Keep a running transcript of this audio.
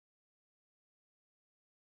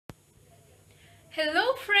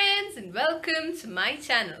Hello friends and welcome to my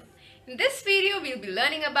channel. In this video we'll be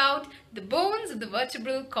learning about the bones of the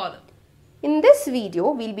vertebral column. In this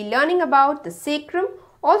video we'll be learning about the sacrum,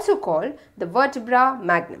 also called the vertebra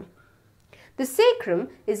magnum. The sacrum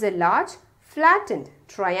is a large flattened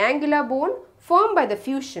triangular bone formed by the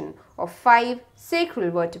fusion of 5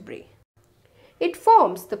 sacral vertebrae. It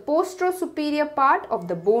forms the postero-superior part of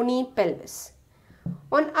the bony pelvis.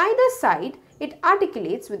 On either side, it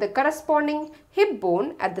articulates with the corresponding hip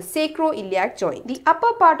bone at the sacroiliac joint. The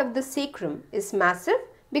upper part of the sacrum is massive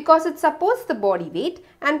because it supports the body weight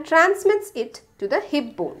and transmits it to the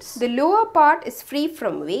hip bones. The lower part is free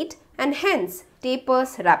from weight and hence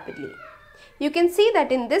tapers rapidly. You can see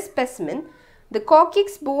that in this specimen, the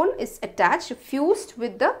coccyx bone is attached, fused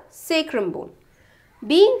with the sacrum bone.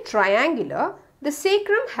 Being triangular, the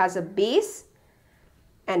sacrum has a base,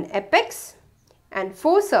 an apex, and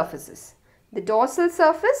 4 surfaces: the dorsal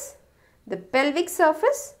surface, the pelvic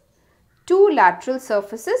surface, 2 lateral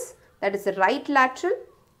surfaces, that is the right lateral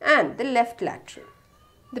and the left lateral.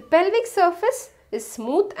 The pelvic surface is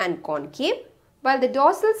smooth and concave, while the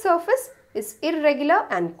dorsal surface is irregular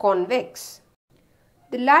and convex.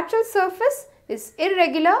 The lateral surface is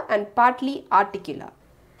irregular and partly articular.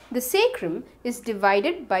 The sacrum is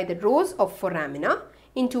divided by the rows of foramina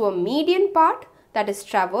into a median part that is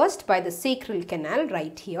traversed by the sacral canal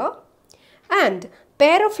right here, and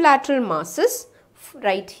pair of lateral masses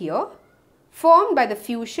right here formed by the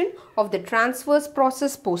fusion of the transverse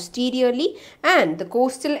process posteriorly and the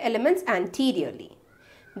costal elements anteriorly.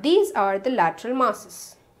 These are the lateral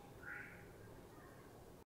masses.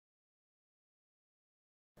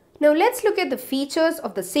 Now let's look at the features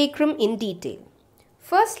of the sacrum in detail.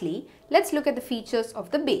 Firstly, let's look at the features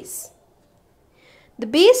of the base. The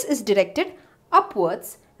base is directed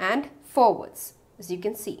upwards and forwards, as you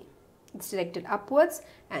can see. It's directed upwards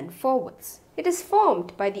and forwards. It is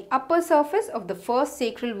formed by the upper surface of the first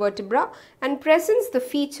sacral vertebra and presents the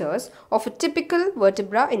features of a typical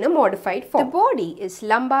vertebra in a modified form. The body is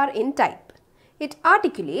lumbar in type. It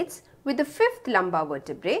articulates with the 5th lumbar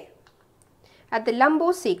vertebrae at the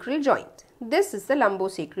lumbosacral joint. This is the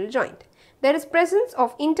lumbosacral joint. There is presence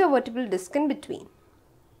of intervertebral disc in between.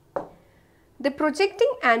 The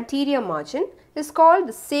projecting anterior margin is called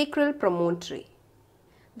the sacral promontory.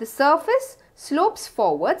 The surface slopes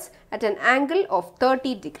forwards at an angle of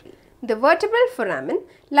 30 degrees. The vertebral foramen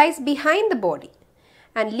lies behind the body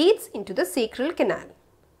and leads into the sacral canal.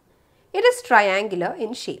 It is triangular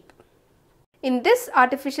in shape. In this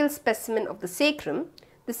artificial specimen of the sacrum,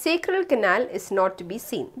 the sacral canal is not to be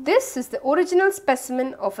seen. This is the original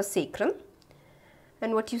specimen of a sacrum,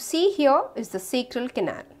 and what you see here is the sacral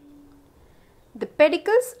canal. The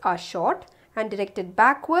pedicles are short and directed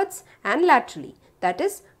backwards and laterally, that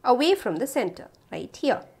is away from the center, right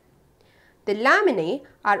here. The laminae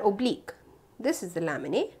are oblique. This is the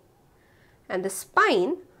laminae, and the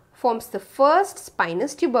spine forms the first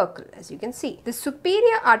spinous tubercle, as you can see. The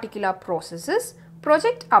superior articular processes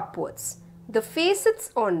project upwards. The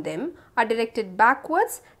facets on them are directed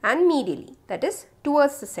backwards and medially, that is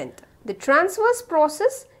towards the center. The transverse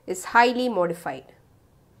process is highly modified.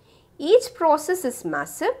 Each process is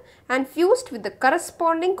massive and fused with the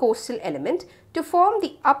corresponding costal element to form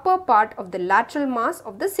the upper part of the lateral mass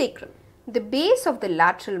of the sacrum. The base of the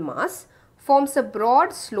lateral mass forms a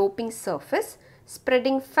broad sloping surface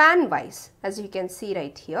spreading fan-wise, as you can see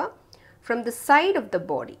right here, from the side of the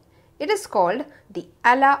body. It is called the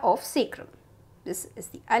ala of sacrum. This is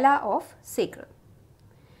the ala of sacrum.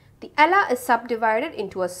 The ala is subdivided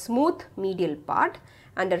into a smooth medial part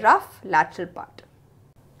and a rough lateral part.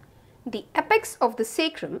 The apex of the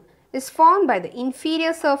sacrum is formed by the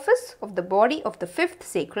inferior surface of the body of the 5th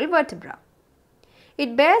sacral vertebra.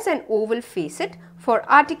 It bears an oval facet for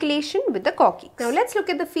articulation with the coccyx. Now let's look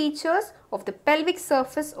at the features of the pelvic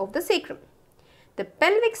surface of the sacrum. The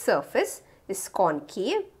pelvic surface is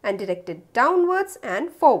concave and directed downwards and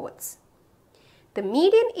forwards. The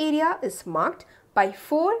median area is marked by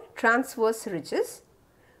 4 transverse ridges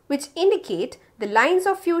which indicate the lines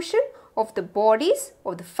of fusion of the bodies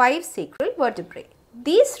of the 5 sacral vertebrae.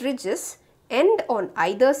 These ridges end on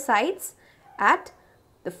either sides at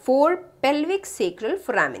the 4 pelvic sacral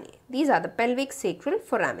foraminae. These are the pelvic sacral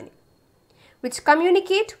foraminae, which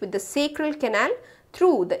communicate with the sacral canal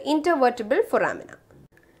through the intervertebral foramina.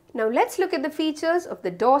 Now let's look at the features of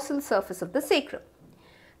the dorsal surface of the sacrum.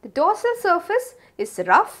 The dorsal surface is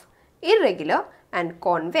rough, irregular and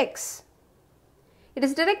convex. It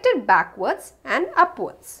is directed backwards and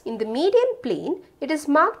upwards. In the median plane, it is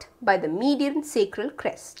marked by the median sacral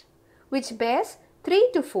crest, which bears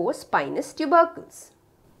 3 to 4 spinous tubercles.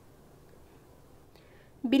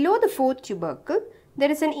 Below the fourth tubercle,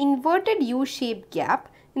 there is an inverted U-shaped gap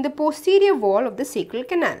in the posterior wall of the sacral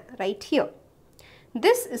canal, right here.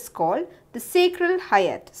 This is called the sacral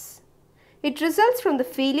hiatus. It results from the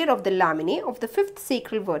failure of the laminae of the fifth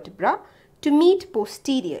sacral vertebra to meet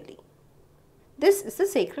posteriorly. This is the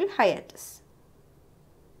sacral hiatus.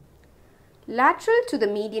 Lateral to the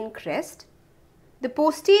median crest, the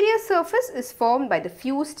posterior surface is formed by the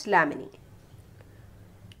fused laminae.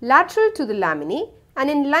 Lateral to the laminae and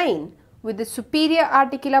in line with the superior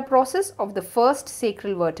articular process of the first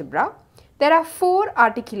sacral vertebra, there are 4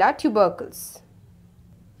 articular tubercles,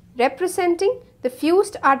 representing the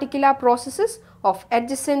fused articular processes of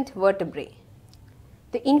adjacent vertebrae.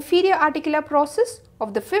 The inferior articular process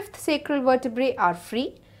of the fifth sacral vertebrae are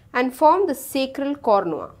free and form the sacral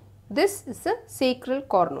cornua. This is the sacral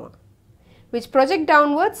cornua, which project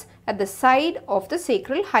downwards at the side of the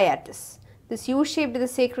sacral hiatus. This U-shaped is the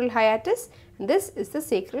sacral hiatus and this is the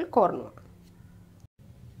sacral cornua.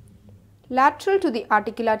 Lateral to the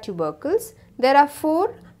articular tubercles, there are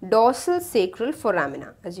 4 dorsal sacral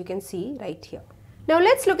foramina, as you can see right here. Now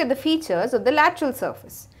let's look at the features of the lateral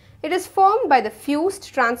surface. It is formed by the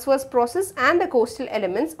fused transverse process and the costal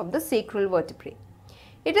elements of the sacral vertebrae.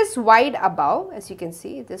 It is wide above, as you can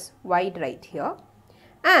see, it is wide right here,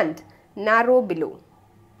 and narrow below.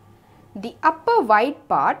 The upper wide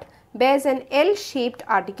part bears an L-shaped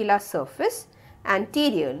articular surface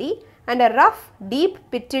anteriorly and a rough deep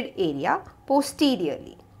pitted area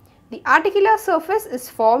posteriorly. The articular surface is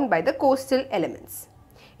formed by the costal elements.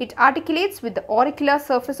 It articulates with the auricular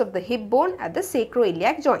surface of the hip bone at the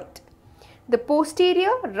sacroiliac joint. The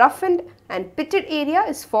posterior, roughened and pitted area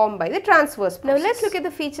is formed by the transverse process. Now let's look at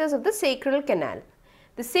the features of the sacral canal.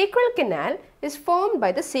 The sacral canal is formed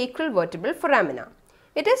by the sacral vertebral foramina.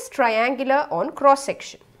 It is triangular on cross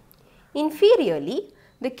section. Inferiorly,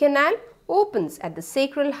 the canal opens at the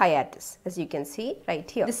sacral hiatus, as you can see right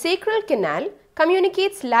here. The sacral canal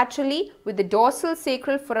communicates laterally with the dorsal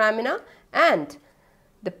sacral foramina and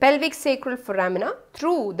the pelvic sacral foramina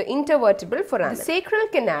through the intervertebral foramina. The sacral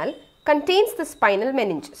canal contains the spinal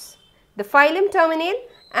meninges. The filum terminale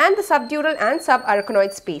and the subdural and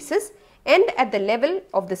subarachnoid spaces end at the level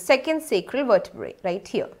of the second sacral vertebrae right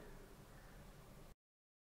here.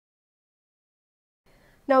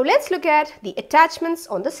 Now let's look at the attachments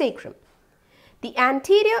on the sacrum. The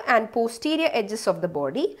anterior and posterior edges of the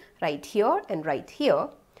body, right here and right here,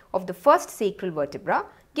 of the first sacral vertebra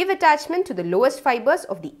give attachment to the lowest fibers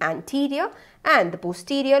of the anterior and the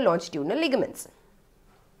posterior longitudinal ligaments.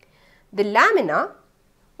 The lamina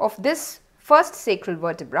of this first sacral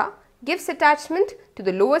vertebra gives attachment to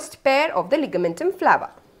the lowest pair of the ligamentum flava.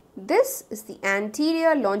 This is the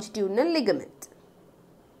anterior longitudinal ligament.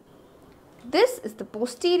 This is the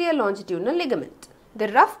posterior longitudinal ligament. The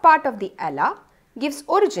rough part of the ala gives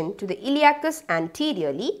origin to the iliacus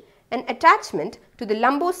anteriorly and attachment to the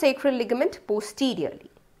lumbosacral ligament posteriorly.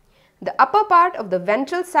 The upper part of the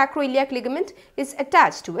ventral sacroiliac ligament is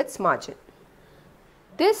attached to its margin.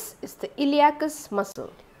 This is the iliacus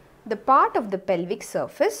muscle, the part of the pelvic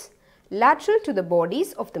surface lateral to the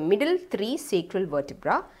bodies of the middle 3 sacral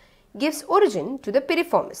vertebra gives origin to the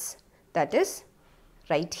piriformis, that is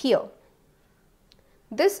right here.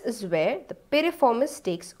 This is where the piriformis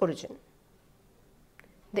takes origin.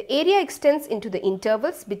 The area extends into the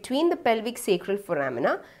intervals between the pelvic sacral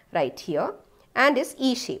foramina right here and is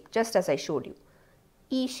E-shaped, just as I showed you,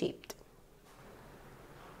 E-shaped.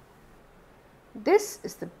 This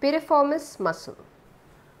is the piriformis muscle.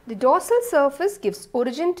 The dorsal surface gives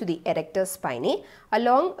origin to the erector spinae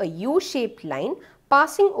along a U-shaped line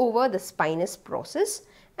passing over the spinous process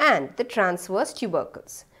and the transverse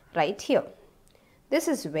tubercles right here. This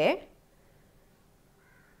is where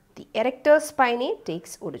the erector spinae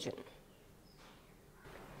takes origin.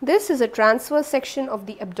 This is a transverse section of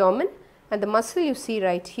the abdomen and the muscle you see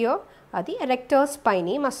right here are the erector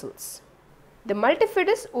spinae muscles. The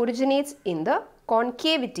multifidus originates in the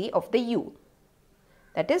concavity of the U,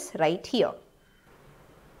 that is right here.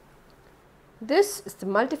 This is the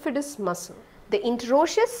multifidus muscle. The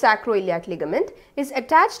interosseous sacroiliac ligament is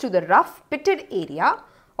attached to the rough pitted area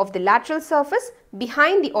of the lateral surface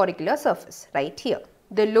behind the auricular surface right here.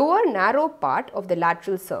 The lower narrow part of the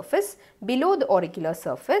lateral surface below the auricular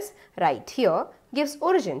surface right here gives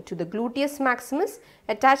origin to the gluteus maximus,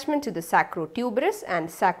 attachment to the sacrotuberous and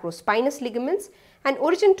sacrospinous ligaments and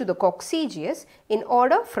origin to the coccygeus in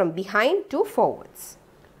order from behind to forwards.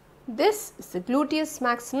 This is the gluteus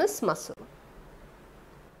maximus muscle.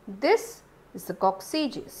 This is the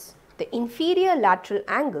coccygeus. The inferior lateral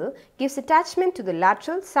angle gives attachment to the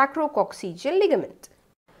lateral sacrococcygeal ligament.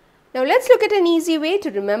 Now let's look at an easy way to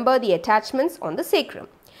remember the attachments on the sacrum.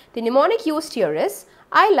 The mnemonic used here is,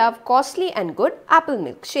 I love costly and good apple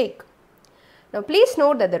milkshake. Now please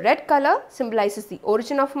note that the red color symbolizes the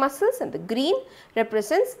origin of muscles and the green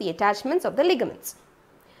represents the attachments of the ligaments.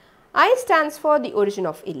 I stands for the origin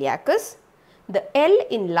of iliacus. The L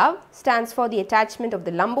in love stands for the attachment of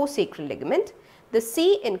the lumbosacral ligament. The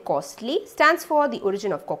C in costly stands for the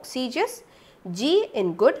origin of coccygeus. G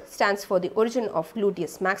in good stands for the origin of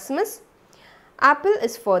gluteus maximus. Apple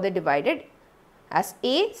is further divided as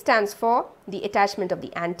A stands for the attachment of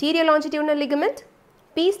the anterior longitudinal ligament.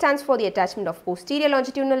 P stands for the attachment of posterior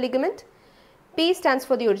longitudinal ligament. P stands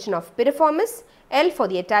for the origin of piriformis. L for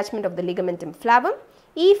the attachment of the ligamentum flavum.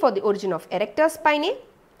 E for the origin of erector spinae.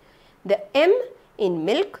 The M in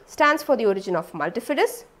milk stands for the origin of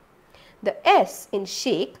multifidus. The S in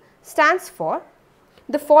shake stands for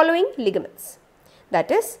the following ligaments,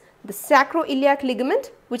 that is the sacroiliac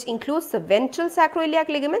ligament, which includes the ventral sacroiliac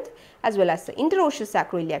ligament as well as the interosseous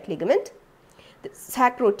sacroiliac ligament, the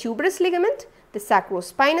sacrotuberous ligament, the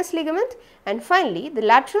sacrospinous ligament, and finally the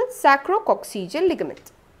lateral sacrococcygeal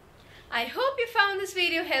ligament. I hope you found this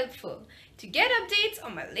video helpful. To get updates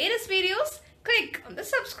on my latest videos, click on the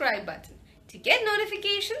subscribe button. To get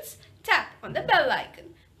notifications, tap on the bell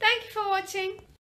icon. Thank you for watching.